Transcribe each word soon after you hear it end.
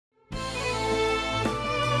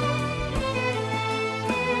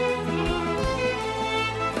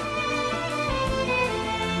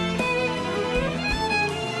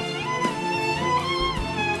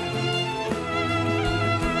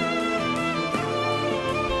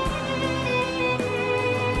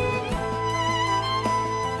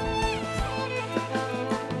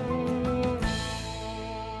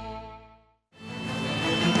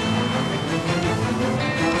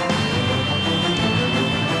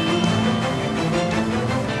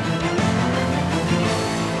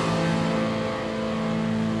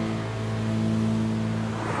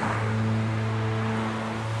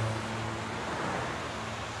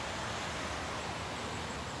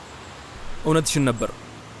እውነትሽን ነበር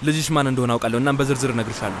ልጅሽ ማን እንደሆነ አውቃለሁ እናም በዝርዝር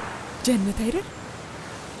እነግርሻለሁ ጀነት አይደል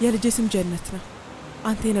የልጄ ስም ጀነት ነው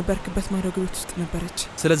አንተ የነበርክበት ማደጎ ቤት ውስጥ ነበረች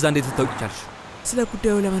ስለዛ እንዴት ልታውቂቻለሽ ስለ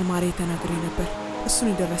ጉዳዩ ለመርማሪ ተናግሬ ነበር እሱን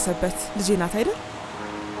የደረሰበት ልጄ ናት አይደል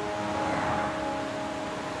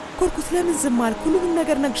ኮርኩት ለምን ዝም አልክ ሁሉንም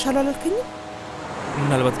ነገር ነግርሻለሁ አላልከኝም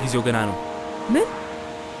ምናልባት ጊዜው ገና ነው ምን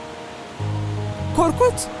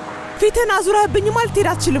ኮርኩት ፊትህን አዙረህብኝ ማለት ትሄድ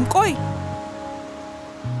አትችልም ቆይ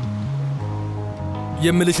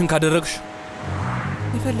የምልሽን ካደረግሽ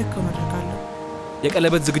የፈለግከውን አደርጋለሁ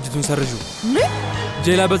የቀለበት ዝግጅቱን ሰርዡ ምን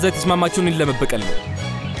ጄላ በዛ ተስማማችሁን ለመበቀል ነው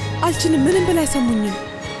አልችልም ምንም በላይ ሰሙኝ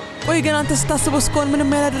ቆይ ግን አንተ ስታስበው እስካሁን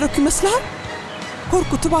ምንም ያላደረኩ ይመስልሃል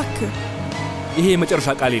ኮርኩት እባክህ ይሄ የመጨረሻ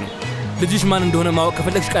ቃሌ ነው ልጅሽ ማን እንደሆነ ማወቅ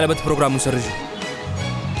ከፈለግሽ ቀለበት ፕሮግራሙን ሰርዡ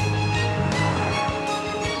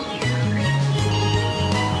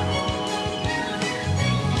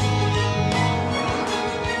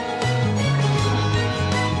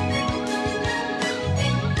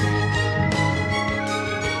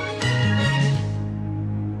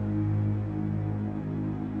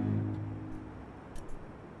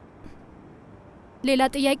ሌላ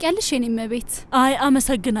ጥያቄ አለሽ የኔ መቤት አይ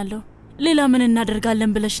አመሰግናለሁ ሌላ ምን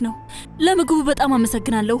እናደርጋለን ብለሽ ነው ለምግቡ በጣም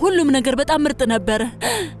አመሰግናለሁ ሁሉም ነገር በጣም ምርጥ ነበር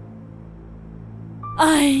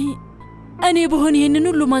አይ እኔ በሆነ ይሄንን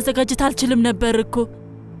ሁሉ ማዘጋጀት አልችልም ነበር እኮ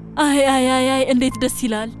አይ እንዴት ደስ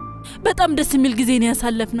ይላል በጣም ደስ የሚል ጊዜ ነው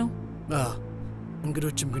ያሳለፍነው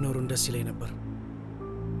እንግዶችም ቢኖሩን ደስ ይለኝ ነበር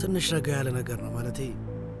ትንሽ ረጋ ያለ ነገር ነው ማለቴ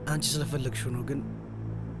አንቺ ስለፈለግሽው ነው ግን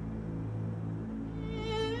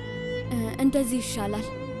እንደዚህ ይሻላል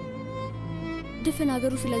ድፍን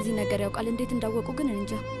ሀገሩ ስለዚህ ነገር ያውቃል እንዴት እንዳወቁ ግን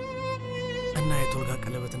እንጃ እና የቶልጋ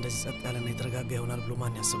ቀለበት እንደዚህ ጸጥ ያለና የተረጋጋ ይሆናል ብሎ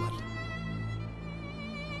ማን ያስባል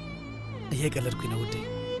እየቀለድኩኝ ነው ውዴ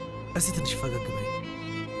እስቲ ትንሽ ፈገግ በይ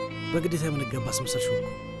በግዴታ የምንገባ አስመሰልሽው እኮ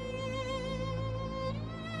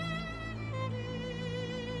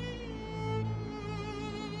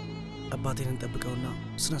አባቴን እንጠብቀውና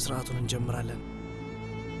ስነ ስርዓቱን እንጀምራለን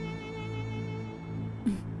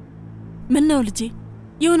ምን ነው ልጄ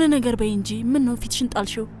የሆነ ነገር በይ እንጂ ምን ነው ፊትሽን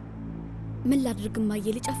ጣልሽው ምን ላድርግ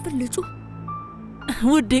ማየ ልጨፍር ልጩ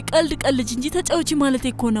ውዴ ቀልድ እንጂ ተጫውቺ ማለት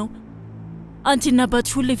እኮ ነው አንቺና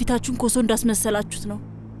አባትሽ ሁሌ ፊታችሁን ኮሶ እንዳስመሰላችሁት ነው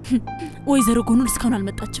ወይዘሮ ጎኑል እስካሁን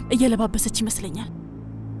አልመጣችም እየለባበሰች ይመስለኛል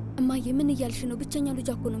እማዬ ምን እያልሽ ነው ብቸኛ ልጅ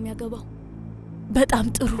እኮ ነው የሚያገባው በጣም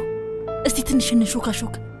ጥሩ እስቲ ትንሽ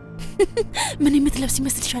እንሾካሾክ ምን የምትለብስ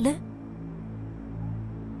ይመስልሻል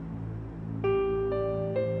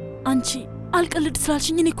አንቺ አልቀልድ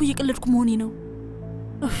ስላልሽኝ እኔ እኮ እየቀለድኩ መሆኔ ነው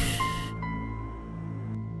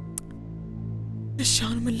እሺ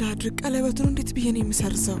አሁን ምን ላድርግ ቀለበቱን እንዴት ብዬ ነው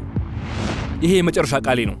የምሰርዘው ይሄ የመጨረሻ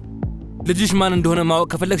ቃሌ ነው ልጅሽ ማን እንደሆነ ማወቅ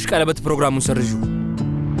ከፈለግሽ ቀለበት ፕሮግራሙን ሰርዡ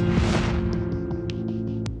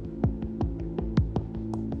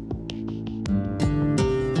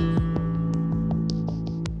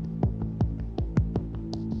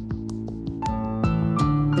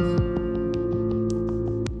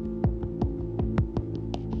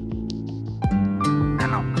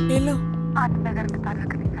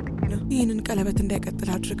ይህንን ቀለበት እንዳይቀጥል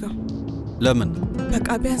አድርገው ለምን በቃ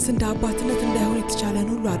ቢያንስ እንደ አባትነት እንዳይሆን የተቻለን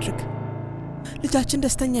ሁሉ አድርግ ልጃችን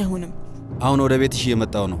ደስተኛ አይሆንም አሁን ወደ ቤትሽ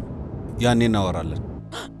እየመጣው ነው ያኔ እናወራለን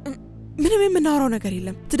ምንም የምናወራው ነገር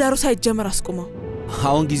የለም ትዳሩ ሳይጀመር አስቆመው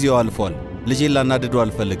አሁን ጊዜው አልፏል ልጄን ላናድደው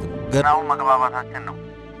አልፈልግም ገናው መግባባታችን ነው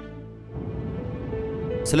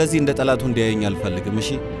ስለዚህ እንደ ጠላቱ እንዲያየኝ አልፈልግም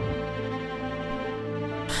እሺ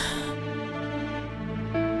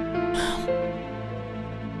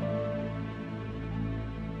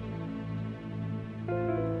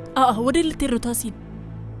ወደ ልትሄድ ነው ታሲን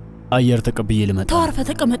አየር ተቀብዬ ልመጣ ታርፈ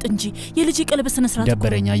ተቀመጥ እንጂ የልጅ ቀለበት ስነ ስርዓት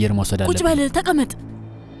ደበረኛ አየር መውሰድ አለብኝ ቁጭ በል ተቀመጥ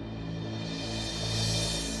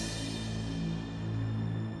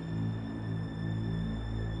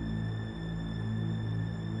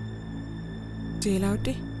ጄላ ውዴ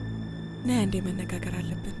ነይ አንዴ መነጋገር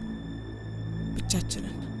አለብን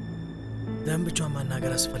ብቻችንን ለምን ብቻውን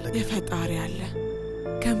ማናገር አስፈለገ የፈጣሪ አለ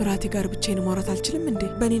ከምራቴ ጋር ብቻዬን ማውራት አልችልም እንዴ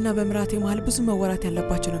በእኔና በምራቴ መሃል ብዙ መወራት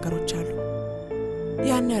ያለባቸው ነገሮች አሉ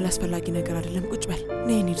ያን ያላስፈላጊ ነገር አይደለም ቁጭ በል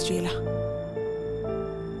ነይ እንሂድ ጄላ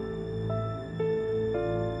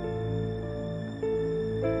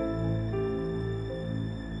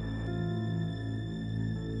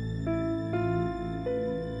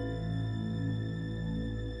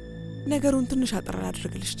ነገሩን ትንሽ አጥራ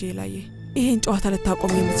አድርግልሽ ጄላዬ ይሄን ጨዋታ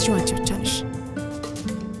ልታቆም የምትችይው አንቺ ብቻ ነሽ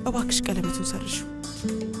እባክሽ ቀለበቱን ሰርሽው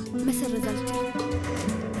መሰረዝ አልችልም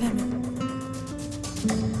ለምን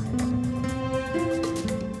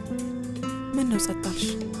ምን ነው ጸጣልሽ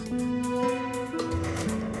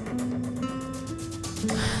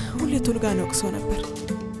ሁሌ ቶልጋ ነቅሶ ነበር።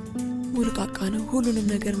 ሙልቃቃ ነው፣ ሁሉንም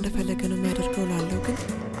ነገር እንደፈለገ ነው የሚያደርገው ላለው ግን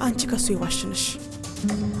አንቺ ከሱ ይዋሽንሽ።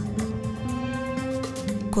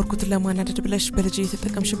 ኮርኩትን ለማናደድ ብለሽ በልጅ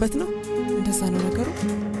እየተጠቀምሽበት ነው? እንደዛ ነው ነገሩ?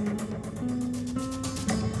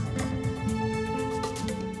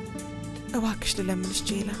 እባክሽ ልለምንሽ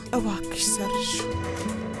ጄላ፣ እባክሽ ሰርሽ።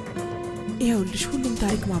 ይኸውልሽ ሁሉም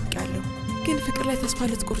ታሪክ ማብቂያ አለው፣ ግን ፍቅር ላይ ተስፋ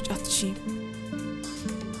ልትቆርጪ አትችይም።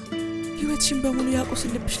 ህይወትሽን በሙሉ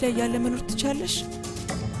ያቆስል ልብሽ ላይ ያለ መኖር ትቻለሽ?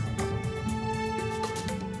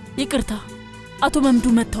 ይቅርታ አቶ መምዱ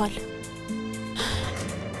መጥተዋል።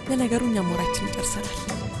 ለነገሩ እኛም ወራችንን ጨርሰናል።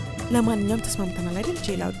 ለማንኛውም ተስማምተናል አይደል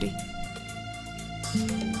ጄላ ውዴ?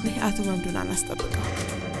 አቶ መምዱን አናስጠብቀው።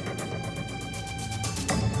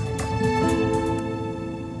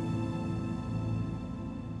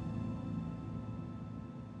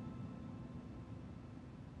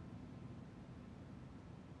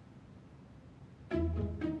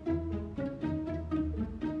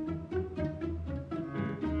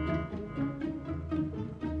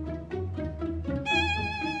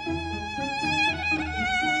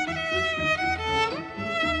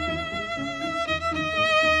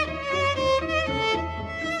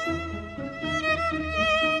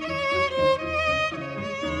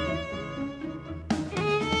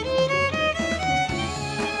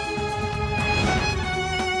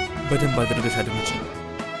 በደንብ አድርገሽ አድምጪ።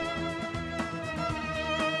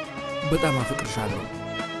 በጣም አፈቅርሻለሁ።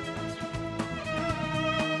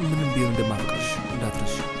 ምንም ቢሆን እንደማፈቅርሽ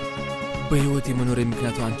እንዳትረሽ። በህይወት የመኖር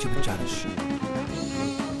ምክንያቱ አንቺ ብቻ ነሽ።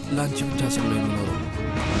 ለአንቺ ብቻ ስለ የምኖረው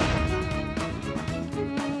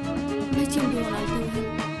መቼም ቢሆን አልተውህም።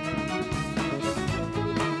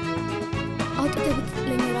 አውጥተህ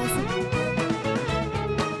ብትጥለኝ ራሱ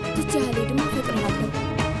ትቼ አልሄድም። አፈቅርሃለሁ።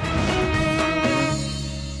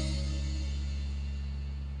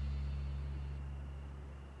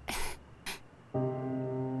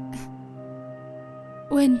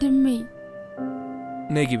 ወንድሜ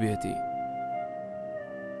ነይ ግቢ እህቴ።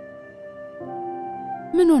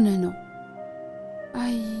 ምን ሆነ ነው?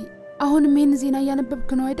 አይ አሁንም ይህን ዜና እያነበብክ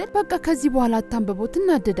ነው አይደል? በቃ ከዚህ በኋላ አታንብበው፣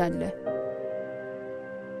 ትናደዳለህ።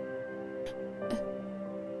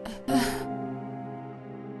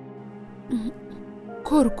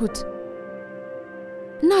 ኮርኩት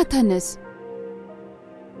ና ተነስ፣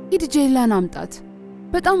 ሂድ ጄላን አምጣት።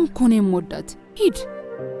 በጣም እኮ ነው የምወዳት። ሂድ።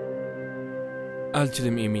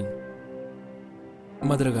 አልችልም ኤሚን፣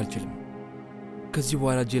 ማድረግ አልችልም። ከዚህ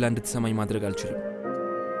በኋላ ጄላ እንድትሰማኝ ማድረግ አልችልም።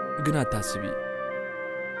 ግን አታስቢ፣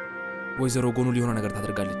 ወይዘሮ ጎኑል የሆነ ነገር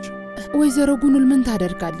ታደርጋለች። ወይዘሮ ጎኑል ምን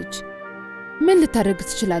ታደርጋለች? ምን ልታደርግ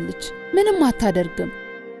ትችላለች? ምንም አታደርግም።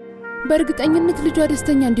 በእርግጠኝነት ልጇ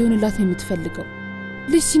ደስተኛ እንዲሆንላት ነው የምትፈልገው።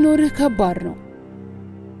 ልጅ ሲኖርህ ከባድ ነው።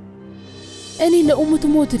 እኔ ለኡሙት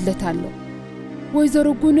ሞትለታለሁ። ወይዘሮ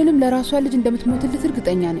ጎኑልም ለራሷ ልጅ እንደምትሞትለት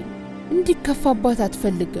እርግጠኛ ነኝ። እንዲከፋባት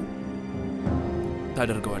አትፈልግም።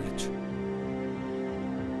 ታደርገዋለች።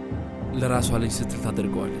 ለራሷ ልጅ ስትል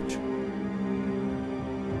ታደርገዋለች።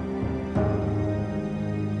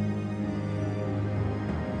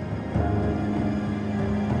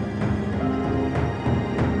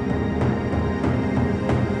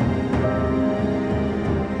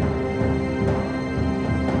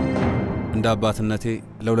 እንደ አባትነቴ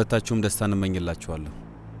ለሁለታችሁም ደስታ እንመኝላችኋለሁ።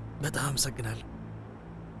 በጣም አመሰግናለሁ።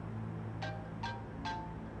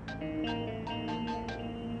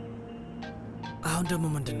 አሁን ደግሞ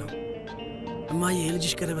ምንድነው? እማዬ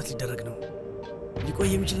የልጅሽ ቀለበት ሊደረግ ነው። ሊቆይ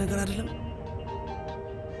የሚችል ነገር አይደለም።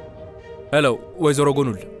 ሄሎ ወይዘሮ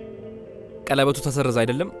ጎኑል፣ ቀለበቱ ተሰረዘ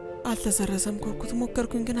አይደለም? አልተሰረዘም ኮርኩት።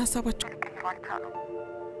 ሞከርኩኝ ግን ሐሳባቸው ነው።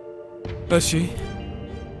 እሺ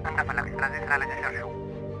እንደፈለግሽ። ስለዚህ ስለልጅሽ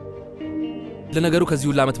ለነገሩ ከዚህ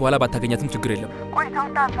ሁሉ ዓመት በኋላ ባታገኛትም ችግር የለም። ቆይታው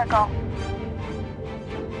እንዳንዘጋው።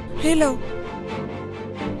 ሄሎ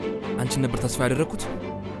አንቺን ነበር ተስፋ ያደረኩት።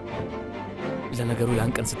 ለነገሩ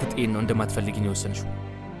ያን ቀን ስትጤን ነው እንደማትፈልጊኝ የወሰንሽው።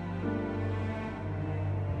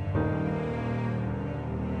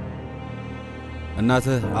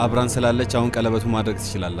 እናትህ አብራን ስላለች አሁን ቀለበቱ ማድረግ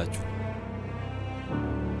ትችላላችሁ።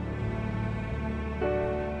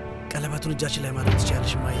 ቀለበቱን እጃችን ላይ ማድረግ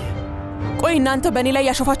ትችላለሽ እማዬ። ቆይ እናንተ በእኔ ላይ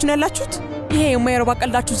ያሾፋችሁ ነው ያላችሁት? ይሄ የማይረባ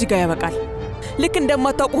ቀልዳችሁ እዚህ ጋር ያበቃል። ልክ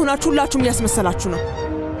እንደማታውቁ ሆናችሁ ሁላችሁም እያስመሰላችሁ ነው።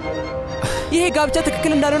 ይሄ ጋብቻ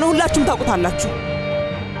ትክክል እንዳልሆነ ሁላችሁም ታውቁታላችሁ።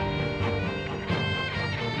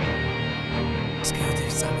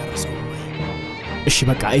 እሺ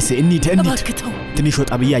በቃ አይሴ እንሂድ። ትንሽ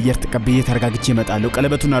ወጣ ብዬ አየር ተቀብዬ ተረጋግቼ እመጣለሁ።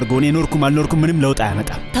 ቀለበቱን አድርጎ እኔ ኖርኩም አልኖርኩም ምንም ለውጥ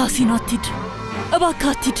አያመጣም። ታሲን አትሂድ፣ እባክህ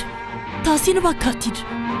አትሂድ። ታሲን እባክህ አትሂድ።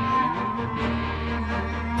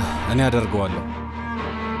 እኔ አደርገዋለሁ።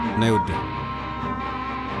 ነይ ውዴ።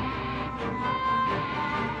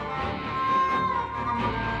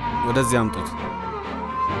 ወደዚህ አምጡት።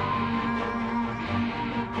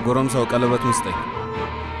 ጎረምሳው ቀለበቱን ስጠኝ።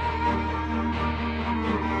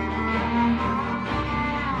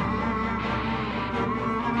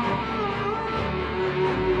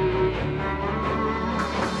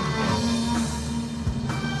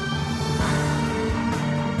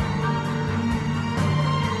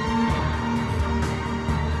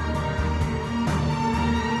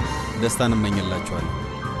 ደስታን እመኝላችኋለሁ።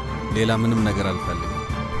 ሌላ ምንም ነገር አልፈልግም።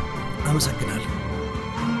 አመሰግናለሁ።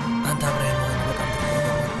 አንተ አብረኸኝ መሆን በጣም ጥሩ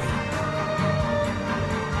ነገር ነው።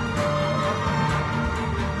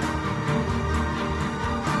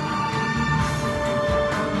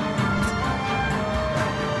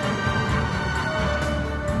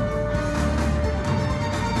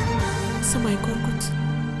 ስማኝ ኮርኩት፣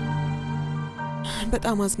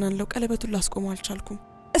 በጣም አዝናለሁ። ቀለበቱን ላስቆመው አልቻልኩም።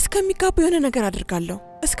 እስከሚጋቡ የሆነ ነገር አድርጋለሁ።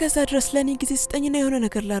 እስከዛ ድረስ ለኔ ጊዜ ስጠኝና የሆነ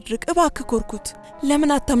ነገር ላድርግ እባክህ ኮርኩት።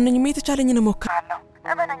 ለምን አታምነኝም? የተቻለኝን እሞክራለሁ።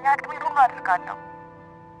 እመነኛ፣ አቅሜን ሁሉ አድርጋለሁ።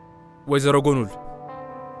 ወይዘሮ ጎኑል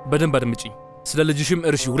በደንብ አድምጪኝ። ስለ ልጅሽም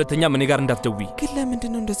እርሺ። ሁለተኛ እኔ ጋር እንዳትደውይ። ግን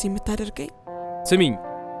ለምንድን ነው እንደዚህ የምታደርገኝ? ስሚኝ፣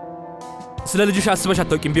 ስለ ልጅሽ አስበሽ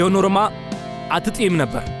አታውቂም። ቢሆን ኖርማ አትጥይም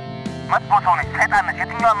ነበር። መጥፎ ሰው ነች፣ ሰይጣን ነች።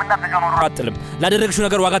 የትኛውም እናት ልጇ ኖሮ አጥልም። ላደረግሽው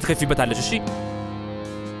ነገር ዋጋ ትከፊበታለሽ። እሺ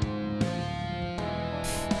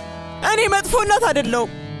እኔ መጥፎ እናት አይደለሁም።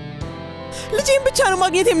 ልጄን ብቻ ነው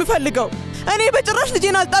ማግኘት የምፈልገው። እኔ በጭራሽ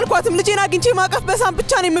ልጄን አልጣልኳትም። ልጄን አግኝቼ ማቀፍ በሳም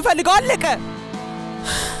ብቻ ነው የምፈልገው። አለቀ።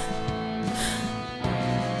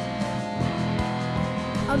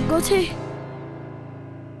 አጎቴ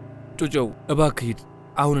ጩጨው እባክህ ሂድ።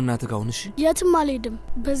 አሁን እናትህ ጋር ሁን። እሺ የትም አልሄድም።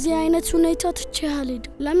 በዚህ አይነት ሁኔታ ትቼህ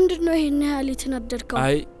አልሄድም። ለምንድን ነው ይሄን ያህል የተናደድከው?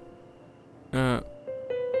 አይ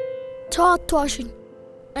ተው አትዋሽኝ።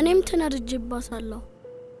 እኔም ተናድጄባታለሁ።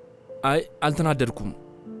 አይ አልተናደድኩም።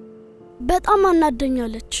 በጣም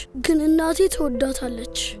አናደኛለች፣ ግን እናቴ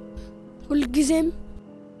ተወዳታለች። ሁልጊዜም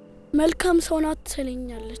መልካም ሰው ናት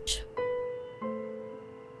ትለኛለች።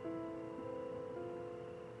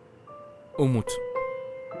 እሙት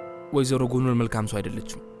ወይዘሮ ጎኑል መልካም ሰው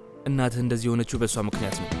አይደለችም። እናትህ እንደዚህ የሆነችው በሷ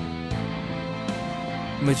ምክንያት ነው።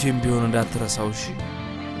 መቼም ቢሆን እንዳትረሳው። እሺ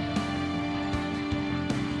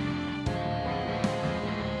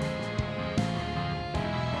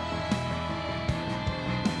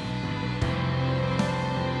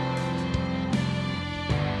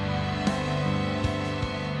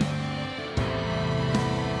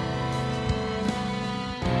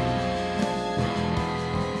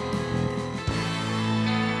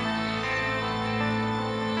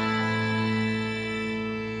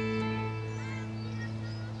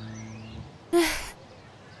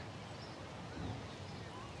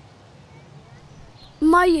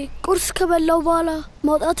ማዬ ቁርስ ከበላው በኋላ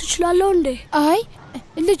መውጣት እችላለሁ እንዴ? አይ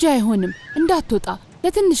ልጅ አይሆንም፣ እንዳትወጣ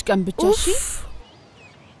ለትንሽ ቀን ብቻ። እሺ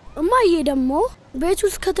ማዬ ደግሞ ቤት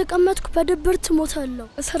ውስጥ ከተቀመጥኩ በድብርት ሞታለሁ።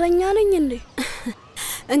 እስረኛ ነኝ እንዴ?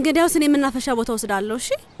 እንግዲያውስ እኔ መናፈሻ ቦታ ወስዳለሁ። እሺ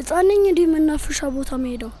ሕፃን ነኝ እንዴ መናፈሻ ቦታ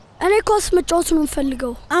መሄደው? እኔ ኳስ መጫወት ነው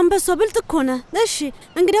የምፈልገው። አንበሳው ብልጥ እኮ ነህ። እሺ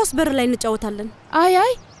እንግዲያውስ በር ላይ እንጫወታለን። አይ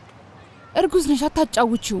እርጉዝ ነሽ፣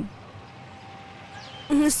 አታጫውቺው።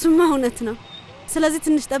 እሱማ እውነት ነው። ስለዚህ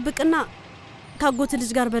ትንሽ ጠብቅና ካጎት ልጅ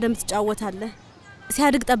ጋር በደንብ ትጫወታለህ።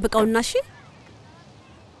 ሲያድግ ጠብቀውና። እሺ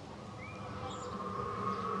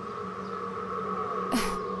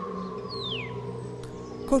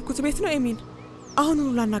ኮርኩት ቤት ነው ኤሚን? አሁን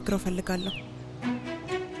ሁሉ ላናግረው ፈልጋለሁ።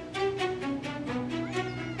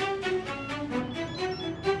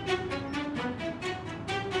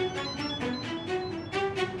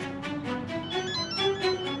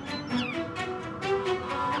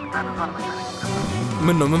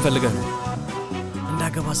 ምን ነው? ምን ፈልገህ ነው?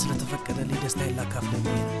 እንዳገባ ስለተፈቀደልኝ ደስታዬን ላካፍልህ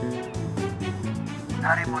ብዬ ነው።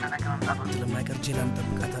 ዛሬም ሆነ ነገ መምጣቷ ስለማይቀር ጄላን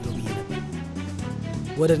እጠብቃታለሁ ብዬ ነበር።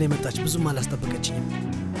 ወደ እኔ መጣች፣ ብዙም አላስጠበቀችኝም።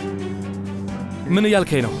 ምን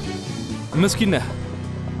እያልከኝ ነው? ምስኪን ነህ።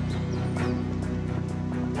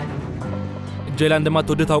 ጄላን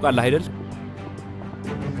እንደማትወድህ ታውቃለህ አይደል?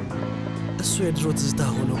 እሱ የድሮ ትዝታ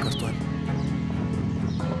ሆኖ ቀርቷል።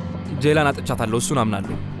 ጄላን አጥቻታለሁ፣ እሱን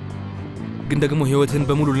አምናለሁ። ግን ደግሞ ህይወትህን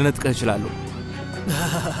በሙሉ ልነጥቀህ እችላለሁ።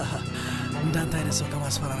 እንዳንተ አይነት ሰው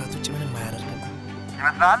ከማስፈራራት ውጭ ምንም አያደርግም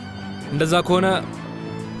ይመስላል። እንደዛ ከሆነ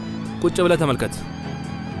ቁጭ ብለህ ተመልከት።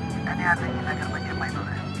 እኔ ያለኝ ነገር መቼም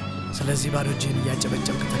አይኖርህም። ስለዚህ ባዶ እጅህን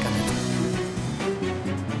እያጨበጨብክ ተቀመጥ።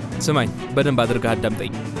 ስማኝ፣ በደንብ አድርገህ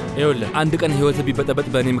አዳምጠኝ። ይኸውልህ አንድ ቀን ህይወትህ ቢበጠበጥ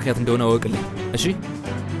በእኔ ምክንያት እንደሆነ እወቅልህ። እሺ?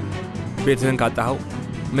 ቤትህን ካጣኸው፣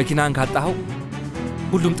 መኪናህን ካጣኸው፣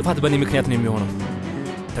 ሁሉም ጥፋት በእኔ ምክንያት ነው የሚሆነው።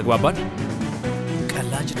 ተግባባን?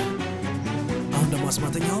 ቀላጅ ነህ። አሁን ደግሞ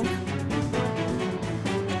አስማተኛ ሆንክ።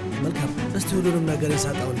 መልካም፣ እስቲ ሁሉንም ነገር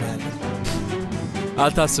የሳጣው እናያለን።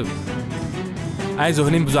 አልታስብ። አይዞህ፣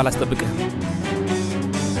 እኔም ብዙ አላስጠብቅህም።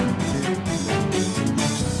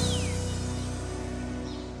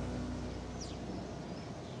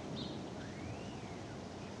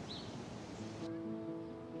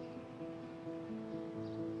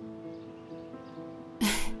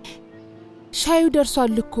 ሻዩ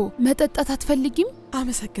ደርሷል እኮ። መጠጣት አትፈልጊም?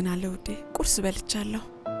 አመሰግናለሁ ውዴ፣ ቁርስ በልቻለሁ።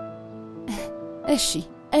 እሺ።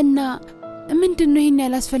 እና ምንድነው ይሄን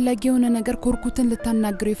ያላስፈላጊ የሆነ ነገር ኮርኩትን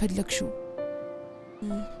ልታናግረው የፈለግሽው?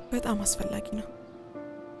 በጣም አስፈላጊ ነው።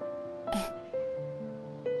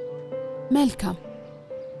 መልካም፣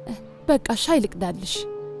 በቃ ሻይ ልቅዳልሽ።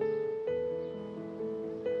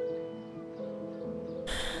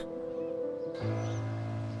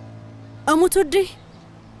 አሙት ውዴ፣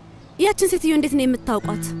 ያችን ሴትዮ እንዴት ነው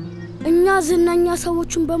የምታውቋት? እኛ ዝናኛ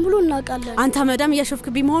ሰዎችን በሙሉ እናውቃለን። አንተ መዳም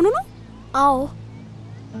እያሾፍክብኝ መሆኑ ነው? አዎ።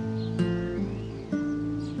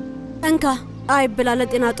 እንካ አይ ብላ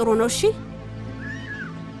ለጤና ጥሩ ነው። እሺ፣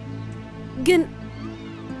 ግን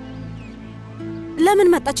ለምን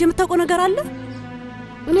መጣች? የምታውቀው ነገር አለ?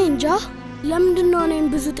 እኔ እንጃ። ለምንድን ነው እኔም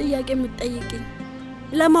ብዙ ጥያቄ የምትጠይቅኝ?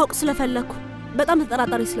 ለማወቅ ስለፈለኩ፣ በጣም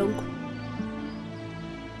ተጠራጣሪ ስለሆንኩ።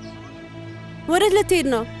 ወዴት ልትሄድ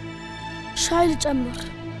ነው? ሻይ ልጨምር።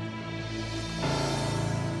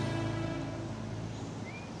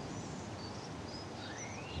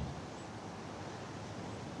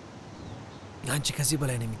 አንቺ ከዚህ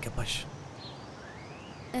በላይ ነው የሚገባሽ።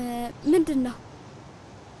 ምንድነው?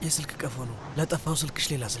 የስልክ ቀፎ ነው። ለጠፋው ስልክሽ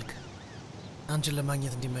ሌላ ስልክ አንቺን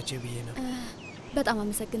ለማግኘት እንዲመቼ ብዬ ነው። በጣም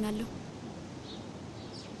አመሰግናለሁ።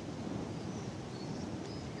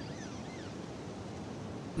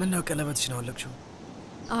 ምን ነው ቀለበትሽን አወለቅሽው?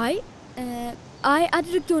 አይ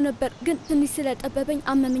አድርጌው ነበር፣ ግን ትንሽ ስለጠበበኝ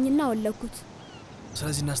አመመኝና አወለኩት።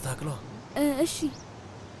 ስለዚህ እናስተካክለው። እሺ፣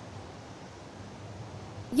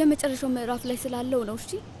 የመጨረሻው ምዕራፍ ላይ ስላለው ነው። እሺ፣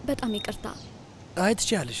 በጣም ይቅርታ። አይ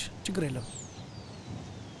ትችያለሽ፣ ችግር የለም።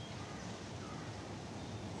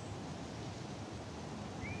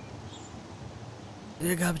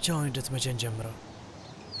 የጋብቻውን ሂደት መቼን ጀምረው?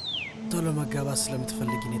 ቶሎ መጋባት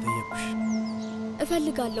ስለምትፈልጊ ነው የጠየቁሽ።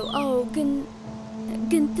 እፈልጋለሁ። አዎ፣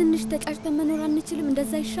 ግን ትንሽ ተጫጭተን መኖር አንችልም?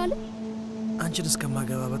 እንደዛ አይሻልም? አንቺን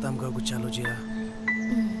እስከማገባ በጣም ጓጉቻለሁ ጄላ።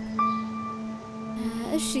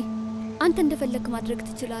 እሺ፣ አንተ እንደፈለክ ማድረግ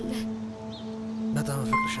ትችላለህ። በጣም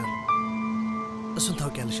አፈቅርሻለሁ። እሱን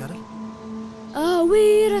ታውቂያለሽ አይደል? ወይ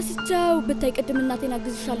ረስቻው። ብታይ ቅድም እናቴን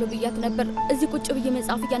አግዝሻለሁ ብያት ነበር። እዚህ ቁጭ ብዬ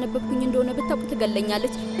መጽሐፍ እያነበብኩኝ እንደሆነ ብታውቁ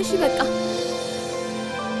ትገለኛለች። እሺ በቃ፣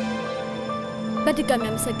 በድጋሚ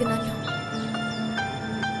አመሰግናለሁ።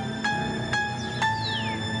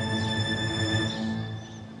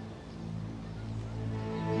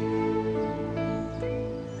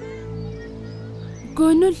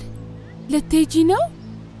 ጎኑል ልትሄጂ ነው?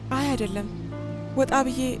 አይ አይደለም፣ ወጣ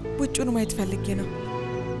ብዬ ውጭውን ማየት ፈልጌ ነው።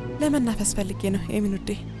 ለመናፈስ ፈልጌ ነው ኤሚን ውዴ።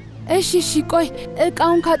 እሺ፣ ቆይ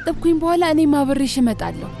እቃውን ካጠብኩኝ በኋላ እኔም አብሬሽ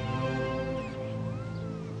እመጣለሁ።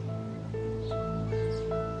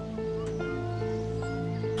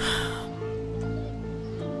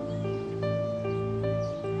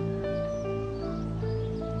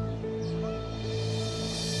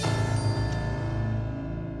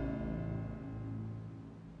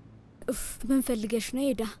 ምን ፈልገሽ ነው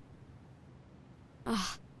ሄዳ?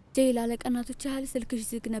 ጄላ ለቀናቶች ያህል ስልክሽ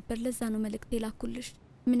ዝግ ነበር። ለዛ ነው መልእክት የላኩልሽ።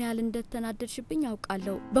 ምን ያህል እንደተናደድሽብኝ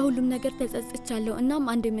አውቃለሁ። በሁሉም ነገር ተጸጽቻለሁ። እናም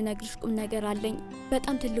አንድ የምነግርሽ ቁም ነገር አለኝ።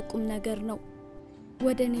 በጣም ትልቅ ቁም ነገር ነው።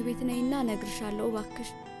 ወደ እኔ ቤት ነይና እነግርሻለሁ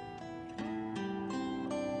እባክሽ።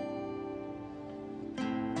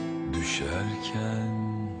 Düşerken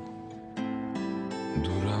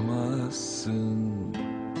duramazsın,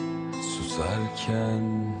 susarken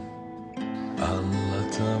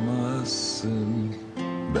anlatamazsın.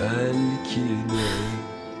 Belki de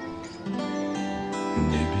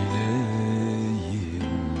ne bileyim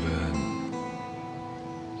ben.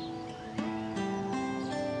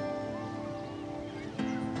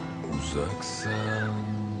 Uzaksan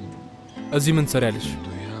እዚህ ምን ትሰሪያለሽ?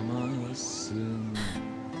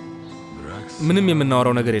 ምንም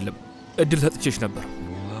የምናወራው ነገር የለም። እድል ሰጥቼሽ ነበር።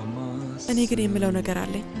 እኔ ግን የምለው ነገር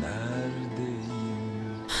አለኝ።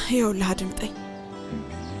 ይኸውልህ አድምጠኝ።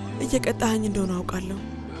 እየቀጣኸኝ እንደሆነ አውቃለሁ።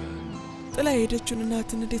 ጥላ ሄደችውን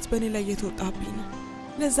እናትን እንዴት በእኔ ላይ እየተወጣብኝ ነው።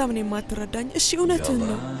 ለዛ ምን የማትረዳኝ? እሺ እውነትህን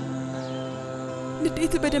ነው።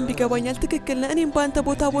 ንዴት በደንብ ይገባኛል። ትክክል ነህ። እኔም በአንተ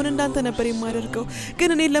ቦታ ብሆን እንዳንተ ነበር የማደርገው።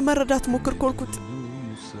 ግን እኔን ለመረዳት ሞክር ኮርኩት።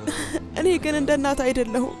 እኔ ግን እንደ እናት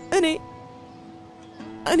አይደለሁም።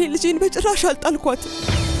 እኔ ልጄን በጭራሽ አልጣልኳት።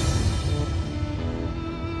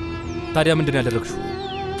 ታዲያ ምንድን ያደረግሽው?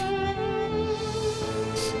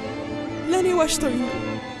 ለእኔ ዋሽተውኝ ነው።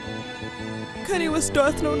 ከኔ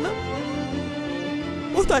ወስደዋት ነውና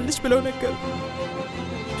ሞታለች ብለው ነገሩ።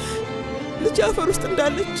 ልጅ አፈር ውስጥ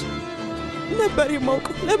እንዳለች ነበር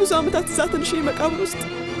የማውቀው። ለብዙ ዓመታት እዛ ትንሽ መቃብር ውስጥ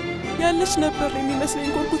ያለች ነበር የሚመስለኝ።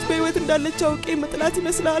 ኮርኩት በህይወት እንዳለች አውቄ መጥላት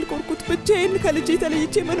ይመስላል። ኮርኩት ብቻዬን ከልጄ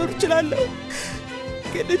ተለይቼ መኖር እችላለሁ፣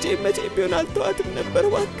 ግን ልጄ መቼ ቢሆን አልተዋትም ነበር።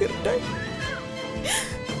 እባክህ እርዳኝ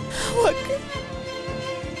እባክህ።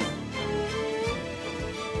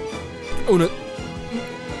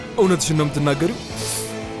 እውነትሽን ነው የምትናገሪው?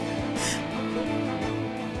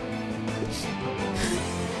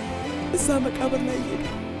 እዛ መቃብር ላይ ሄደ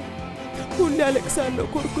ሁሌ ያለቅሳለሁ።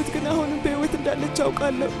 ኮርኩት ግን አሁንም በህይወት እንዳለች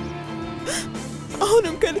አውቃለሁ።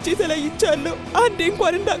 አሁንም ከልጄ ተለይቻለሁ። አንዴ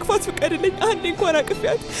እንኳን እንዳቅፋት ፍቀድልኝ። አንዴ እንኳን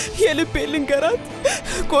አቅፊያት የልቤ ልንገራት።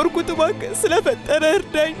 ኮርኩት እባክህ ስለፈጠረ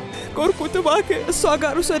እርዳኝ። ኮርኩት እባክህ እሷ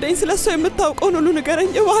ጋር ውሰደኝ። ስለሷ የምታውቀውን ሁሉ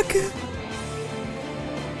ንገረኝ እባክህ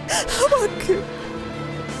እባክህ።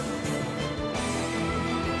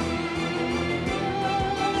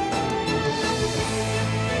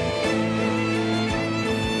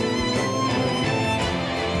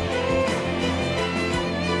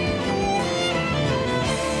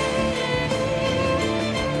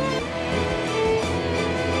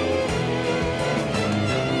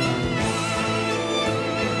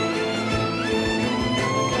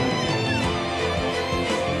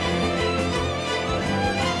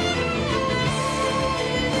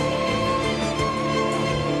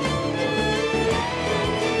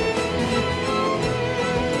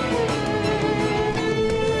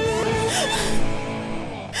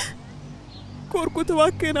 ኮርኩት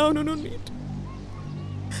እባክህን አሁኑኑ እንሂድ።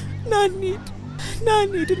 ና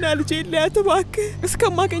እንሂድና ልጄን ልያት እባክህ።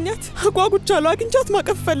 እስከማገኛት አጓጉቻለሁ። አግኝቻት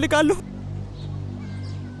ማቀፍ እፈልጋለሁ።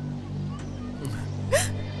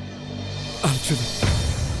 አልችልም።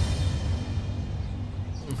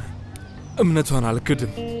 እምነቷን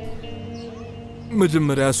አልክድም።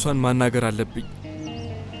 መጀመሪያ እሷን ማናገር አለብኝ።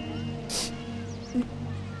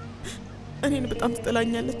 እኔን በጣም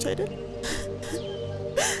ትጠላኛለች አይደል?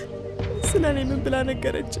 ስለኔ ምን ብላ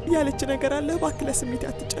ነገረች? ያለች ነገር አለ? እባክህ ለስሜት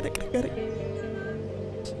አትጨነቅ፣ ንገረኝ።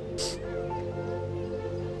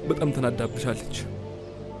 በጣም ተናዳብሻለች።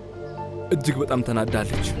 እጅግ በጣም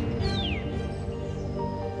ተናዳለች።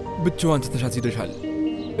 ብቻዋን ትተሻት ሄደሻል።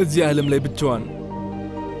 እዚህ ዓለም ላይ ብቻዋን።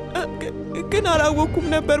 ግን አላወኩም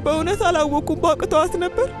ነበር፣ በእውነት አላወኩም። ባቅተዋት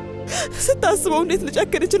ነበር። ስታስበው እንዴት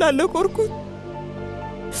ልጨክን እችላለሁ? ኮርኩት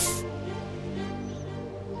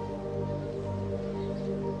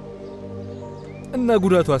እና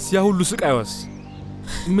ጉዳቷስ? ያ ሁሉ ስቃይዋስ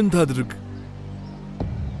ምን ታድርግ?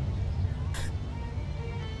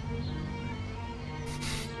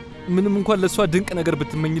 ምንም እንኳን ለሷ ድንቅ ነገር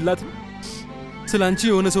ብትመኝላት ስላንቺ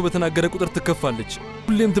የሆነ ሰው በተናገረ ቁጥር ትከፋለች።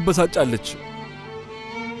 ሁሌም ትበሳጫለች።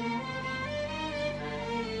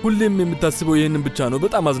 ሁሌም የምታስበው ይሄንን ብቻ ነው።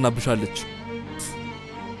 በጣም አዝናብሻለች።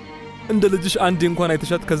 እንደ ልጅሽ አንዴ እንኳን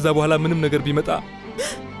አይተሻት ከዛ በኋላ ምንም ነገር ቢመጣ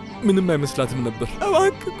ምንም አይመስላትም ነበር።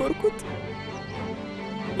 እባክህ ኮርኩት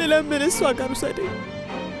ለለምን እሷ ጋር ውሰደኝ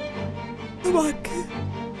እባክህ።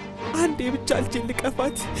 አንዴ ብቻ ልጄን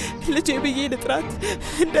ልቀፋት፣ ልጄ ብዬ ልጥራት፣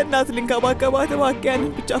 እንደ እናት ልንከባከባት። እባክህ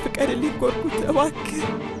ያንን ብቻ ፍቀድልኝ ኮርኩት እባክህ።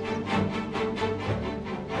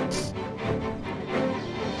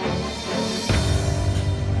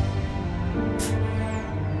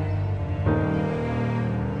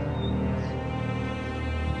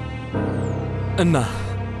 እና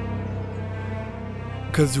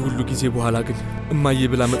ከዚህ ሁሉ ጊዜ በኋላ ግን እማዬ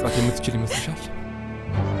ብላ መጥራት የምትችል ይመስልሻል?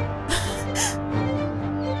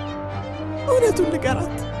 እውነቱን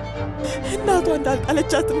ንገራት። እናቷ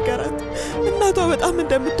እንዳልጣለቻት ንገራት። እናቷ በጣም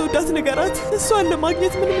እንደምትወዳት ንገራት። እሷን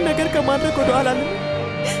ለማግኘት ምንም ነገር ከማድረግ ወደ ኋላ አልልም።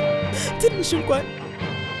 ትንሽ እንኳን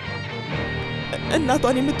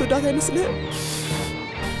እናቷን የምትወዳት አይመስልህም?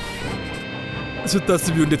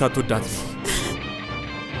 ስታስቢው እንዴት አትወዳትም?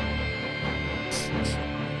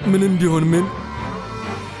 ምንም ቢሆን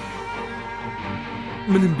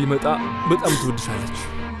ምንም ቢመጣ በጣም ትወድሻለች።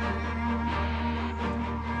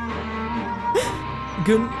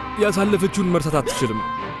 ግን ያሳለፈችውን መርሳት አትችልም።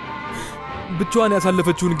 ብቻዋን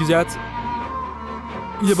ያሳለፈችውን ጊዜያት፣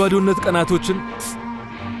 የባዶነት ቀናቶችን፣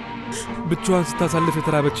 ብቻዋን ስታሳልፍ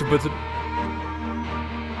የተራበችበትን፣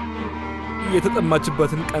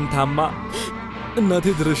 የተጠማችበትን ቀን ታማ እናቴ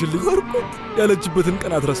ድረሽልኝ ያለችበትን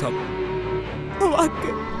ቀን አትረሳም።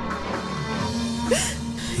 እባክህ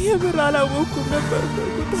የምር አላወኩም ነበር።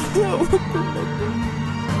 አላወኩም ነበር።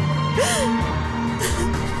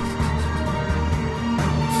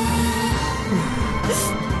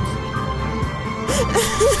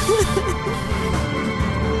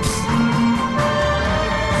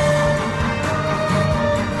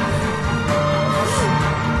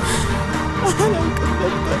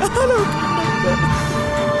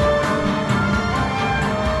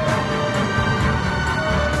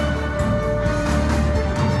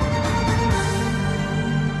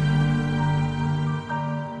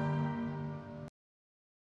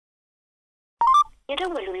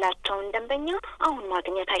 የደወሉላቸውን ደንበኛ አሁን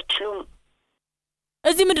ማግኘት አይችሉም።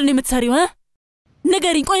 እዚህ ምንድነው የምትሰሪው?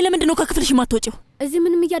 ንገሪኝ። ቆይ ለምንድን ነው ከክፍልሽ የማትወጪው? እዚህ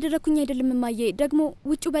ምንም እያደረኩኝ አይደለም እማዬ። ደግሞ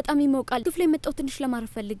ውጪው በጣም ይሞቃል። ክፍሌ መጣው ትንሽ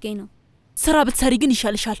ለማረፍ ፈልጌ ነው። ስራ ብትሰሪ ግን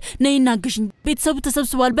ይሻልሻል። ነይና አግዥኝ። ቤተሰቡ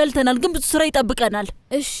ተሰብስቧል፣ በልተናል፣ ግን ብዙ ስራ ይጠብቀናል።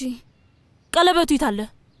 እሺ። ቀለበቱ ይታለ?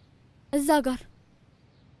 እዛ ጋር።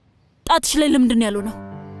 ጣትሽ ላይ ለምንድን ያለው ነው?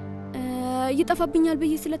 ይጠፋብኛል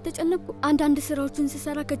ብዬ ስለተጨነቅኩ አንዳንድ ስራዎችን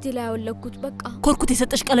ስሰራ ከጄ ላይ ያወለኩት። በቃ ኮርኩት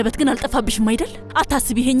የሰጠሽ ቀለበት ግን አልጠፋብሽም አይደል?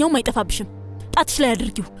 አታስቢ፣ ይሄኛውም አይጠፋብሽም። ጣትሽ ላይ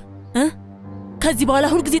አድርጊው። ከዚህ በኋላ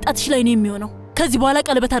ሁሉ ጊዜ ጣትሽ ላይ ነው የሚሆነው። ከዚህ በኋላ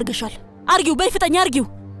ቀለበት አድርገሻል። አርጊው፣ በይፍጠኛ አርጊው።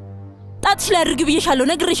 ጣትሽ ላይ አድርጊው ብዬሻለሁ፣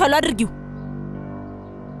 ነግሬሻለሁ፣ አድርጊው።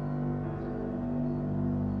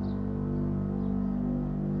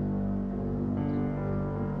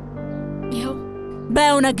 ይኸው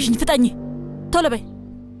በያውን አግዥኝ፣ ፍጠኝ፣ ቶሎ በይ።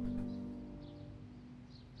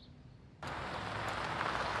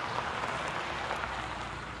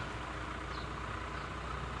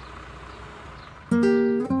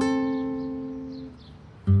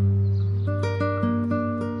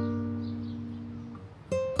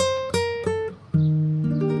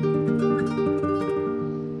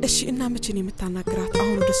 እና መቼን የምታናግራት?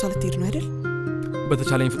 አሁን ወደ እሷ ልትሄድ ነው አይደል?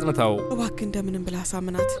 በተቻለኝ ፍጥነት አዎ። እባክህ እንደምንም ብለህ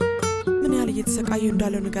አሳምናት። ምን ያህል እየተሰቃየሁ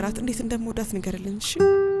እንዳለው ንገራት። እንዴት እንደምወዳት ንገርልኝ። እሺ?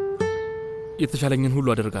 የተቻለኝን ሁሉ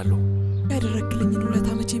አደርጋለሁ። ያደረግልኝን ውለታ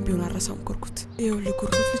መቼም ቢሆን አልረሳውም። ኮርኩት፣ ይኸውልህ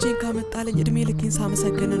ኮርኩት፣ ልጄን ካመጣልኝ እድሜ ልኬን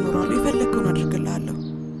ሳመሰግን እኖራለሁ። የፈለግከውን አድርግልሃለሁ።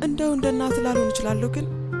 እንደው እንደ እናት ላልሆን እችላለሁ፣ ግን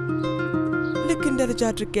ልክ እንደ ልጅ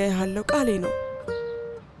አድርጌ ያያለሁ። ቃሌ ነው።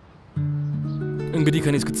 እንግዲህ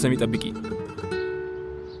ከኔ እስክትሰሚ ጠብቂ።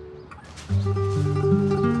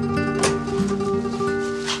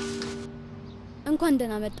 እንኳን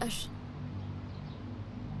ደህና መጣሽ።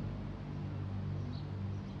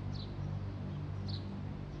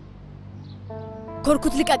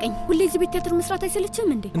 ኮርኩት ልቀቀኝ። ሁሌ እዚህ ቤት ቲያትር መስራት አይሰለችም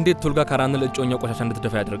እንዴ? እንዴት ቶልጋ ካራንል ለእጮኛ ቆሻሻ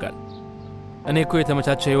እንድትደፋ ያደርጋል? እኔ እኮ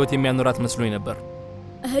የተመቻቸ ህይወት የሚያኖራት መስሎኝ ነበር።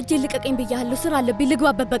 እጄ ልቀቀኝ ብያለሁ። ስራ አለብኝ፣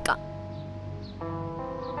 ልግባበት በቃ።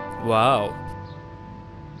 ዋው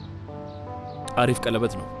አሪፍ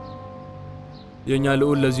ቀለበት ነው። የኛ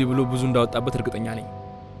ልዑል ለዚህ ብሎ ብዙ እንዳወጣበት እርግጠኛ ነኝ።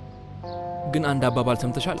 ግን አንድ አባባል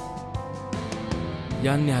ሰምተሻል?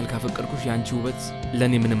 ያን ያህል ካፈቀርኩሽ ያንቺ ውበት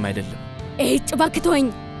ለኔ ምንም አይደለም። እባክህ ተወኝ።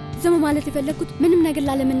 ዝም ማለት የፈለኩት ምንም ነገር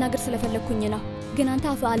ላለመናገር ስለፈለኩኝ ነው። ግን አንተ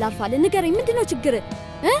አፍ አላርፋለ። ንገረኝ፣ ምንድነው ችግር?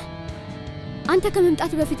 አንተ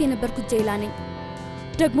ከመምጣት በፊት የነበርኩት ጄላን ነኝ።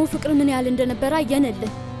 ደግሞ ፍቅር ምን ያህል እንደነበረ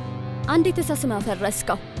አየንልህ። አንዴ ተሳስማ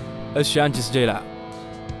ፈረስከው። እሺ አንቺስ ጄላ?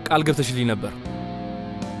 ቃል ገብተሽልኝ ነበር፣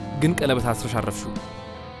 ግን ቀለበት አስረሽ አረፍሽው።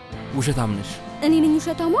 ውሸታም ነሽ። እኔ ነኝ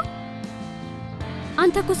ውሸታማ?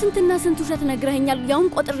 አንተ እኮ ስንትና ስንት ውሸት ነግረኸኛል፣ ያውን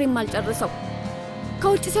ቆጥሬም አልጨርሰው።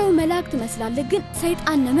 ከውጭ ሰው መላእክት ትመስላለህ፣ ግን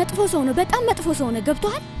ሰይጣን ነህ። መጥፎ ሰው ነው፣ በጣም መጥፎ ሰው ነው።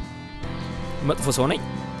 ገብቶሃል? መጥፎ ሰው ነኝ?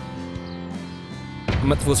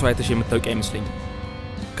 መጥፎ ሰው አይተሽ የምታውቂ አይመስለኝም።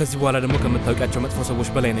 ከዚህ በኋላ ደግሞ ከምታውቂያቸው መጥፎ ሰዎች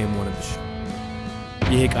በላይ ነው የምሆንብሽ።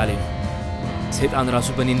 ይሄ ቃሌ ነው። ሰይጣን ራሱ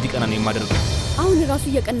በእኔ እንዲቀና ነው የማደርገው። አሁን ራሱ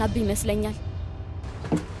እየቀናብኝ ይመስለኛል።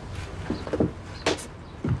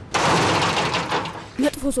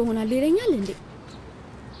 መጥፎ ሰው ሆናለሁ ይለኛል እንዴ?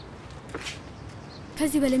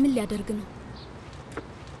 ከዚህ በላይ ምን ሊያደርግ ነው?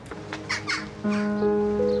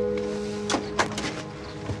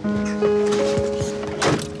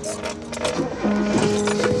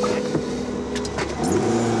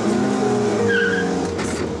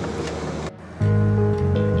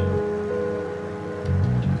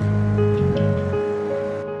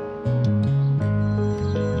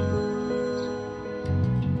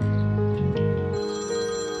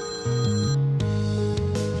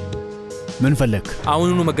 ምን ፈለክ?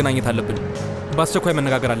 አሁኑኑ መገናኘት አለብን። በአስቸኳይ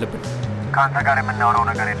መነጋገር አለብን። ከአንተ ጋር የምናወራው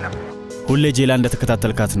ነገር የለም። ሁሌ ጄላ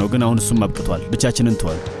እንደተከታተልካት ነው፣ ግን አሁን እሱም አብቅቷል። ብቻችንን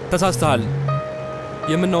ተዋል። ተሳስተሃል።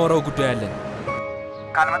 የምናወራው ጉዳይ አለን።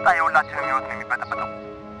 ካልመጣ የሁላችንም ህይወት ነው የሚበጠበጠው።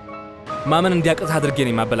 ማመን እንዲያቅትህ አድርጌ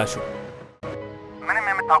ነው የማበላሸው። ምንም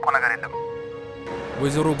የምታውቀው ነገር የለም።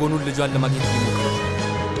 ወይዘሮ ጎኑን ልጇን ለማግኘት ይሞክራል።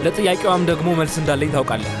 ለጥያቄዋም ደግሞ መልስ እንዳለኝ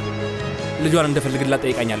ታውቃለህ። ልጇን እንደፈልግላት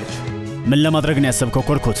ጠይቃኛለች። ምን ለማድረግ ነው ያሰብከው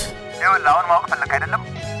ኮርኩት? ይኸውልህ አሁን ማወቅ ፈለክ አይደለም?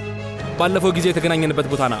 ባለፈው ጊዜ የተገናኘንበት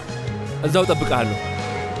ቦታ ና፣ እዛው ጠብቀሃለሁ።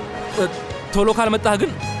 ቶሎ ካልመጣህ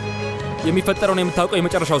ግን የሚፈጠረውን የምታውቀው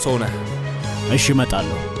የመጨረሻው ሰው ነህ። እሺ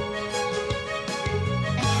እመጣለሁ።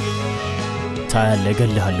 ታያለህ፣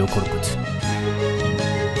 እገልሃለሁ ኮርኩት።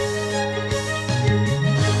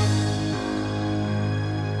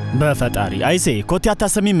 በፈጣሪ አይሴ ኮቴ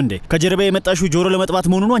አታሰሚም እንዴ? ከጀርባ የመጣሽው ጆሮ ለመጥባት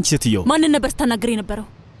መሆኑ ነው አንቺ ሴትዮ። ማንን ነበር ስታናግሪ የነበረው?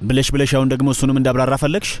 ብለሽ አሁን ደግሞ እሱንም እንዳብራራ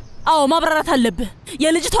ፈለግሽ? አዎ ማብራራት አለብህ።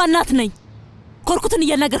 የልጅቷ እናት ነኝ። ኮርኩትን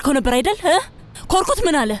እያናገርከው ነበር አይደል? ኮርኩት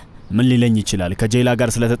ምን አለ? ምን ሊለኝ ይችላል? ከጄላ ጋር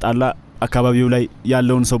ስለተጣላ አካባቢው ላይ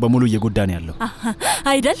ያለውን ሰው በሙሉ እየጎዳን ያለው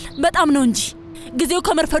አይደል? በጣም ነው እንጂ ጊዜው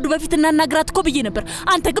ከመርፈዱ በፊት እናናግራት እኮ ብዬ ነበር።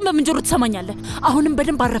 አንተ ግን በምንጆሮ ትሰማኛለህ? አሁንም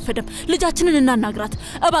በደንብ አረፈደም። ልጃችንን እናናግራት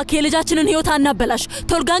እባክህ። የልጃችንን ህይወት አናበላሽ።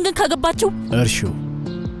 ቶልጋን ግን ካገባችሁ እርሹ።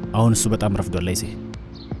 አሁን እሱ በጣም ረፍዷል። አይሴ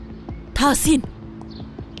ታሲን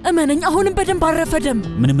እመነኝ፣ አሁንም በደንብ አረፈደም።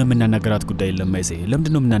 ምንም የምናናግራት ጉዳይ የለም አይሴ።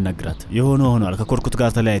 ለምንድን ነው የምናናግራት? የሆነ ሆኗል። ከኮርኩት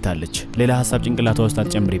ጋር ተለያይታለች። ሌላ ሐሳብ ጭንቅላቷ ውስጥ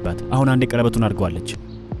አትጨምሪባት። አሁን አንዴ ቀለበቱን አድርገዋለች።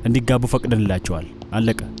 እንዲጋቡ ፈቅደንላቸዋል።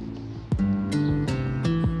 አለቀ።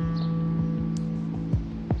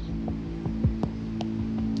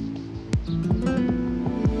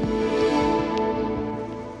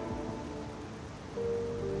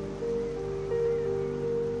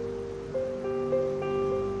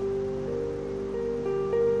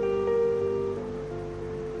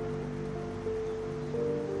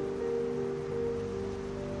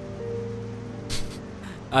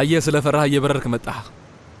 አየ ስለፈራህ እየበረርክ መጣህ።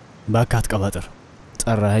 ባካት ቀባጥር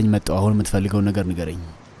ጠራኸኝ መጣሁ። አሁን የምትፈልገው ነገር ንገረኝ።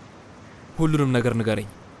 ሁሉንም ነገር ንገረኝ።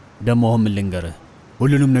 ደሞ አሁን ምን ልንገርህ?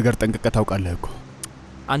 ሁሉንም ነገር ጠንቅቀህ ታውቃለህ እኮ።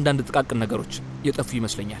 አንዳንድ ጥቃቅን ነገሮች የጠፉ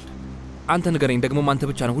ይመስለኛል። አንተ ንገረኝ። ደግሞ አንተ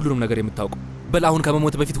ብቻ ነው ሁሉንም ነገር የምታውቀው። በል አሁን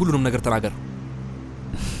ከመሞት በፊት ሁሉንም ነገር ተናገር።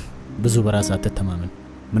 ብዙ በራስህ አትተማመን።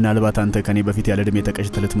 ምናልባት አንተ ከኔ በፊት ያለ እድሜ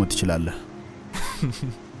ተቀጭተህ ልትሞት ትችላለህ።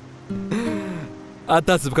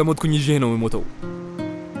 አታስብ፣ ከሞትኩኝ ይዤ ነው የምሞተው።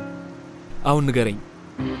 አሁን ንገረኝ።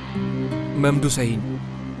 መምዱ ሰይን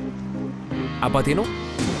አባቴ ነው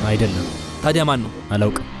አይደለም? ታዲያ ማን ነው?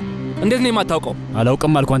 አላውቅም። እንዴት ነው የማታውቀው?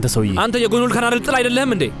 አላውቅም አልኩ። አንተ ሰውዬ፣ አንተ የጎኑል ከናል ጥል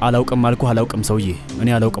አይደለህም እንዴ? አላውቅም አልኩ። አላውቅም ሰውዬ፣ እኔ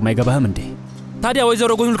አላውቅም። አይገባህም እንዴ? ታዲያ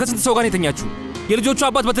ወይዘሮ ጎኑል ከስንት ሰው ጋር የተኛችሁ? የልጆቹ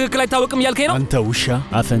አባት በትክክል አይታወቅም ያልከኝ ነው? አንተ ውሻ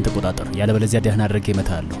አፍህን ተቆጣጠር፣ ያለበለዚያ ደህና አድርጌ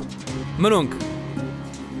እመታሃለሁ። ምን ሆንክ?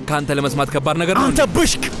 ካንተ ለመስማት ከባድ ነገር ነው። አንተ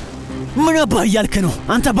ብሽቅ ምን አባህ እያልክ ነው?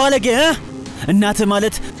 አንተ ባለጌ! እናትህ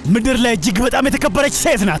ማለት ምድር ላይ እጅግ በጣም የተከበረች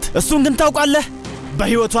ሴት ናት። እሱን ግን ታውቃለህ?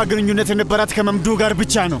 በህይወቷ ግንኙነት የነበራት ከመምዱ ጋር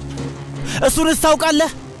ብቻ ነው። እሱንስ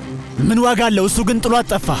ታውቃለህ? ምን ዋጋ አለው? እሱ ግን ጥሏት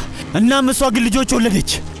ጠፋ። እናም እሷ ግን ልጆች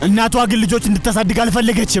ወለደች። እናቷ ግን ልጆች እንድታሳድግ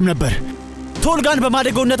አልፈለገችም ነበር። ቶልጋን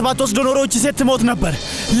በማደጎነት ባትወስድ ኖሮ እቺ ሴት ትሞት ነበር።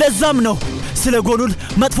 ለዛም ነው ስለ ጎኑል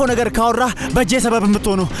መጥፎ ነገር ካወራ በእጄ ሰበብ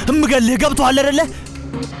የምትሆነው እምገልህ። ገብቶሃል አይደለ?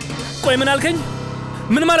 ቆይ ምን አልከኝ?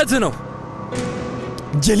 ምን ማለት ነው?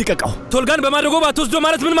 እጄ ልቀቀው። ቶልጋን በማደጎ ባትወስዶ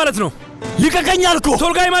ማለት ምን ማለት ነው? ልቀቀኝ አልኩ።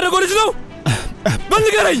 ቶልጋ የማደጎ ልጅ ነው?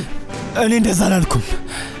 በንገረኝ። እኔ እንደዛ አላልኩም።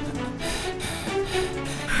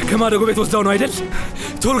 ከማደጎ ቤት ወስዳው ነው አይደል?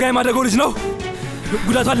 ቶልጋ የማደጎ ልጅ ነው።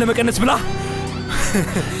 ጉዳቷን ለመቀነስ ብላ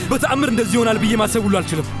በተአምር እንደዚህ ይሆናል ብዬ ማሰብ ሁሉ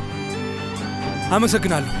አልችልም።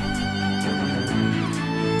 አመሰግናለሁ።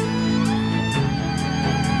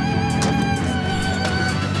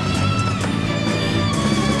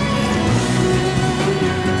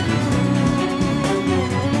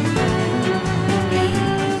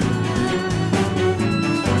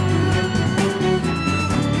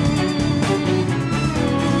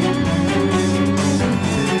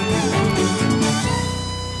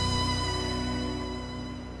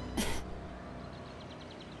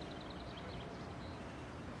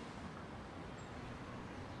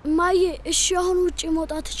 ማዬ እሺ አሁን ውጪ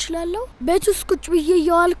መውጣት እችላለሁ? ቤት ውስጥ ቁጭ ብዬ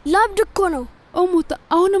እየዋልኩ ላብድ እኮ ነው። ኦሙታ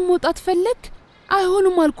አሁንም መውጣት ፈለግ?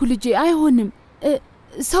 አይሆንም አልኩ ልጄ፣ አይሆንም።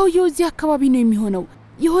 ሰውየው እዚህ አካባቢ ነው የሚሆነው።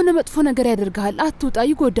 የሆነ መጥፎ ነገር ያደርጋል። አትውጣ፣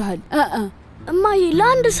 ይጎዳሃል። እማዬ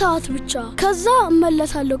ለአንድ ሰዓት ብቻ፣ ከዛ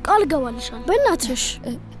እመለሳለሁ። ቃል ገባልሻለሁ። በእናትሽ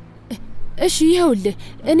እሺ። ይኸውልህ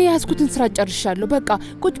እኔ ያዝኩትን ስራ ጨርሻለሁ። በቃ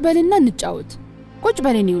ቁጭ በልና እንጫወት። ቁጭ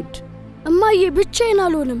በል የኔ ውድ። እማዬ ብቻዬን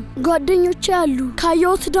አልሆንም፣ ጓደኞቼ አሉ።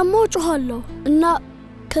 ካየሁት ደግሞ እጮኻለሁ እና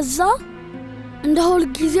ከዛ እንደ ሁል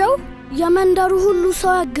ጊዜው የመንደሩ ሁሉ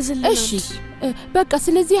ሰው ያግዝልናል። እሺ በቃ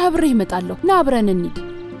ስለዚህ አብሬህ እመጣለሁ። ና አብረን እንሂድ።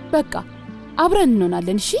 በቃ አብረን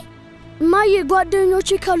እንሆናለን። እሺ እማዬ፣ ጓደኞቼ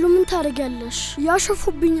ካሉ ምን ታደርጊያለሽ?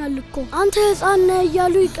 ያሸፉብኛል እኮ አንተ ሕፃን ነህ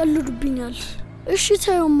እያሉ ይቀልዱብኛል። እሺ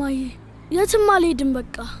ተይው እማዬ፣ የትም አልሄድም።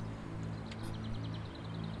 በቃ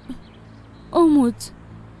ኦሙት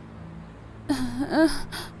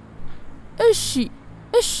እሺ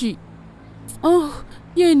እሺ።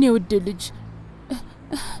 የኔ ውድ ልጅ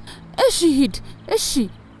እሺ ሂድ። እሺ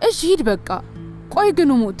እሺ ሂድ በቃ። ቆይ ግን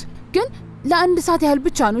ኦሙት፣ ግን ለአንድ ሰዓት ያህል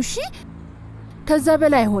ብቻ ነው። እሺ ከዛ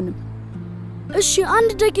በላይ አይሆንም። እሺ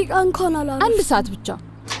 1 ደቂቃ እንኳን አላረፍ። 1 ሰዓት ብቻ።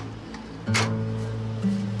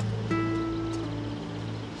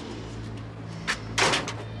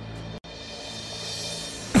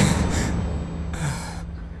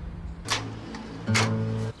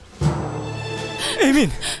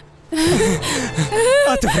 ኤሚን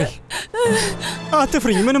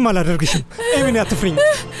አትፍሪኝ ምንም አላደርግሽም ኤሚን አትፍሪኝ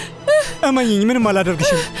እመኚኝ ምንም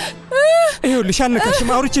አላደርግሽም ይኸውልሽ አልነካሽም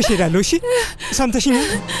አውርቼሽ ሄዳለሁ እሺ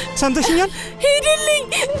ሰምተሽኛል ሂድልኝ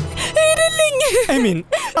ኤሚን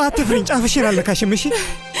አትፍሪኝ ጫፍሽን አልነካሽም እሺ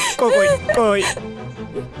ቆይ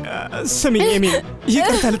ስሚኝ ኤሚን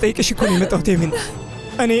ይቅርታ ልጠይቅሽ እኮ ነው የመጣሁት ኤሚን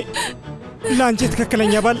እኔ ለአንቺ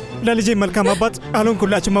ትክክለኛ ባል ለልጄ መልካም አባት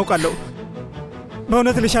አልሆንኩላችሁም አውቃለሁ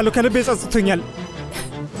በእውነት ልሻለሁ ከልቤ ጸጽቶኛል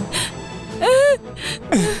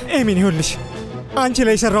ኤሚን ይኸውልሽ አንቺ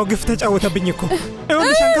ላይ የሰራው ግፍ ተጫወተብኝ እኮ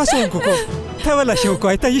ይኸውልሽ አንካሳ ሆንኩ እኮ ተበላሸው እኮ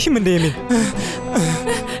አይታይሽም እንደ ኤሚን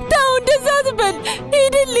ተው እንደዛ አትበል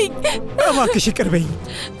ሂድልኝ እባክሽ ይቅር በይኝ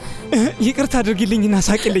ይቅርታ አድርጊልኝና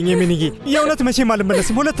ሳቂልኝ ኤሚንዬ የእውነት መቼም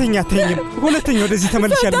አልመለስም ሁለተኛ አትይኝም ሁለተኛ ወደዚህ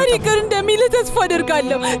ተመልሼ አልመጣም ይቅር እንደሚል ተስፋ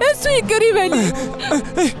አደርጋለሁ እሱ ይቅር ይበል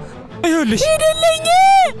ይኸውልሽ ሂድልኝ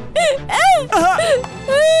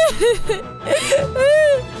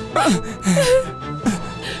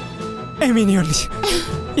ኤሚን ይኸውልሽ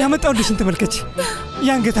ያመጣሁልሽን ተመልከች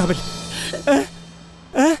የአንገት ሐብል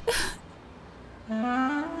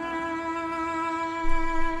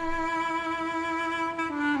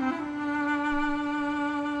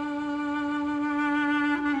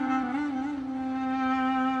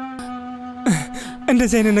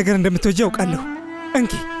እንደዚህ አይነት ነገር እንደምትወጂ አውቃለሁ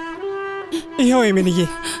እንኪ ይኸው ኤሚንዬ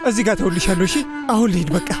እዚህ ጋር ተውልሻለሁ እሺ አሁን ልሂድ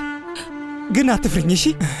በቃ ግን አትፍሪኝ እሺ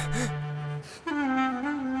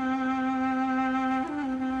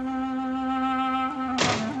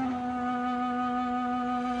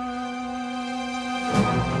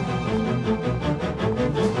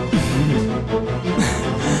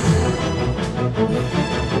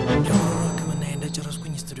ሕክምናዬ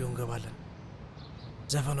እንደጨረስኩኝ ስቱዲዮ እንገባለን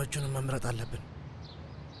ዘፈኖቹንም መምረጥ አለብን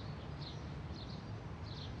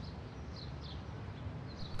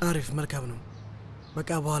አሪፍ መልካም ነው በቃ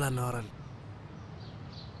በኋላ እናወራለን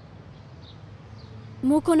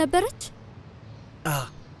ሞኮ ነበረች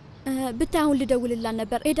ብታይ አሁን ልደውልላት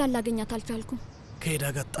ነበር ሄዳ ላገኛት አልቻልኩም ከሄዳ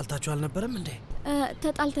ጋር ተጣልታችሁ አልነበረም እንዴ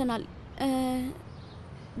ተጣልተናል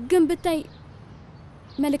ግን ብታይ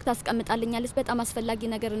መልእክት አስቀምጣልኛለች በጣም አስፈላጊ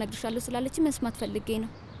ነገር እነግርሻለሁ ስላለች መስማት ፈልጌ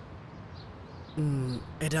ነው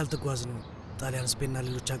ሄዳ ልትጓዝ ነው ጣሊያን ስፔንና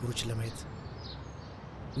ሌሎች ሀገሮችን ለማየት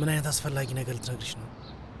ምን አይነት አስፈላጊ ነገር ልትነግርሽ ነው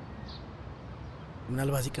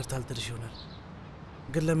ምናልባት ይቅርታ ልትልሽ ይሆናል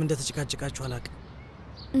ግን ለምን እንደተጨቃጨቃችሁ አላውቅም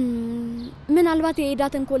ምናልባት የሄዳ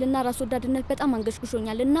ተንኮልና ራስ ወዳድነት በጣም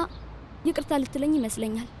አንገሽግሾኛልና ይቅርታ ልትለኝ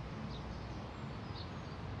ይመስለኛል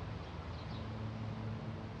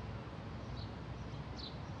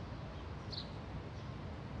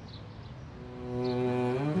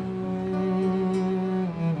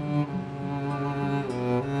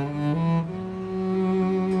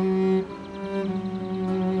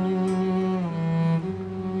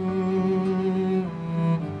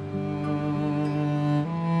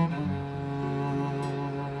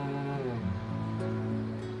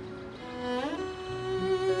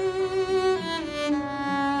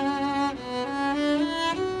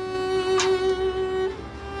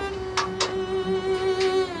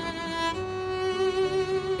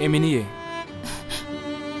ኤሚንዬ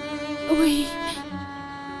ወይ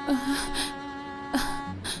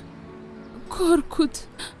ኮርኩት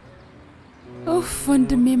ኡፍ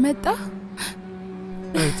ወንድሜ መጣ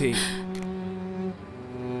እህቴ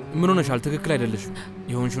ምን ሆነሻል ትክክል አይደለሽም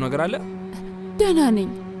የሆንሽው ነገር አለ ደህና ነኝ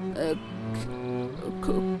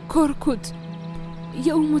ኮርኩት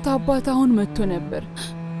የኡሙት አባት አሁን መጥቶ ነበር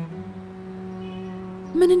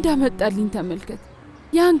ምን እንዳመጣልኝ ተመልከት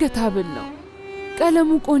የአንገት ሐብል ነው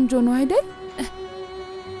ቀለሙ ቆንጆ ነው አይደል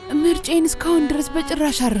ምርጬን እስካሁን ድረስ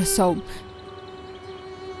በጭራሽ አልረሳውም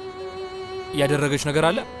ያደረገች ነገር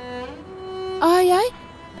አለ አይ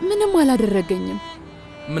ምንም አላደረገኝም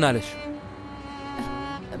ምን አለሽ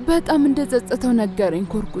በጣም እንደጸጸተው ነገረኝ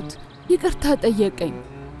ኮርኩት ይቅርታ ጠየቀኝ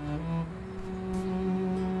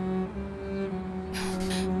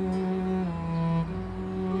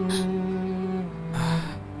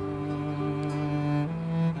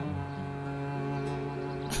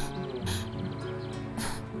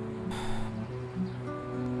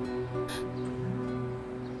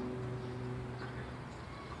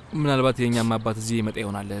ምናልባት የኛም አባት እዚህ ይመጣ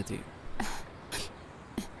ይሆናል እህቴ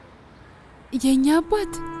የኛ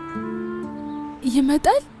አባት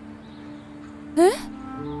ይመጣል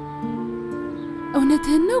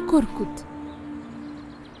እውነትህን ነው ኮርኩት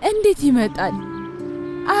እንዴት ይመጣል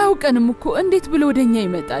አያውቀንም እኮ እንዴት ብሎ ወደኛ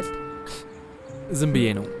ይመጣል ዝም ብዬ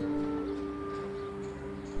ነው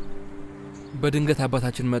በድንገት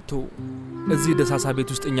አባታችን መጥቶ እዚህ ደሳሳ ቤት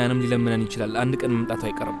ውስጥ እኛንም ሊለምነን ይችላል አንድ ቀን መምጣቱ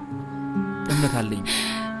አይቀርም እምነት አለኝ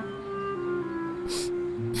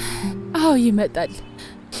አዎ ይመጣል።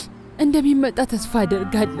 እንደሚመጣ ተስፋ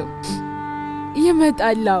አደርጋለሁ።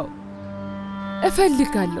 ይመጣል። አዎ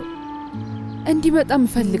እፈልጋለሁ። እንዲመጣም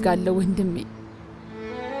እፈልጋለሁ ወንድሜ።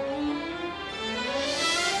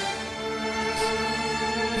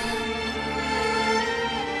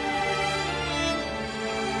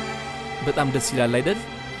 በጣም ደስ ይላል አይደል?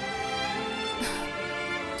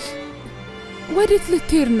 ወዴት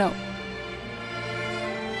ልትሄድ ነው?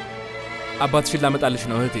 አባትሽን ላመጣልሽ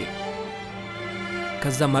ነው እህቴ።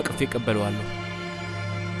 ከዛም አቅፌ እቀበለዋለሁ።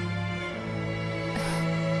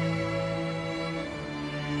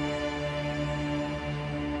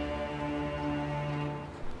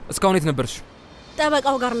 እስካሁን የት ነበርሽ?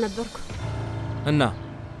 ጠበቃው ጋር ነበርኩ። እና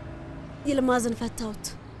ይልማዝን ፈታሁት።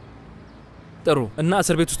 ጥሩ። እና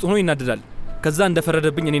እስር ቤት ውስጥ ሆኖ ይናደዳል። ከዛ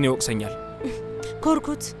እንደፈረደብኝ እኔን ይወቅሰኛል።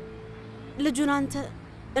 ኮርኩት ልጁን አንተ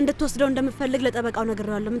እንድትወስደው እንደምፈልግ ለጠበቃው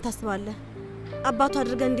ነግሬዋለሁ። ምን ታስባለህ? አባቱ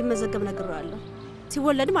አድርገህ እንዲመዘገብ ነግሬዋለሁ።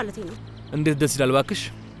 ሲወለድ ማለት ነው። እንዴት ደስ ይላል ባክሽ።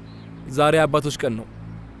 ዛሬ አባቶች ቀን ነው።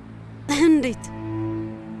 እንዴት?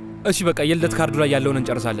 እሺ በቃ የልደት ካርዱ ላይ ያለውን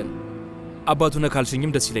እንጨርሳለን። አባቱ ነህ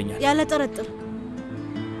ካልሽኝም ደስ ይለኛል። ያለ ጥርጥር።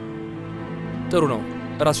 ጥሩ ነው።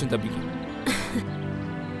 ራስሽን ጠብቂ።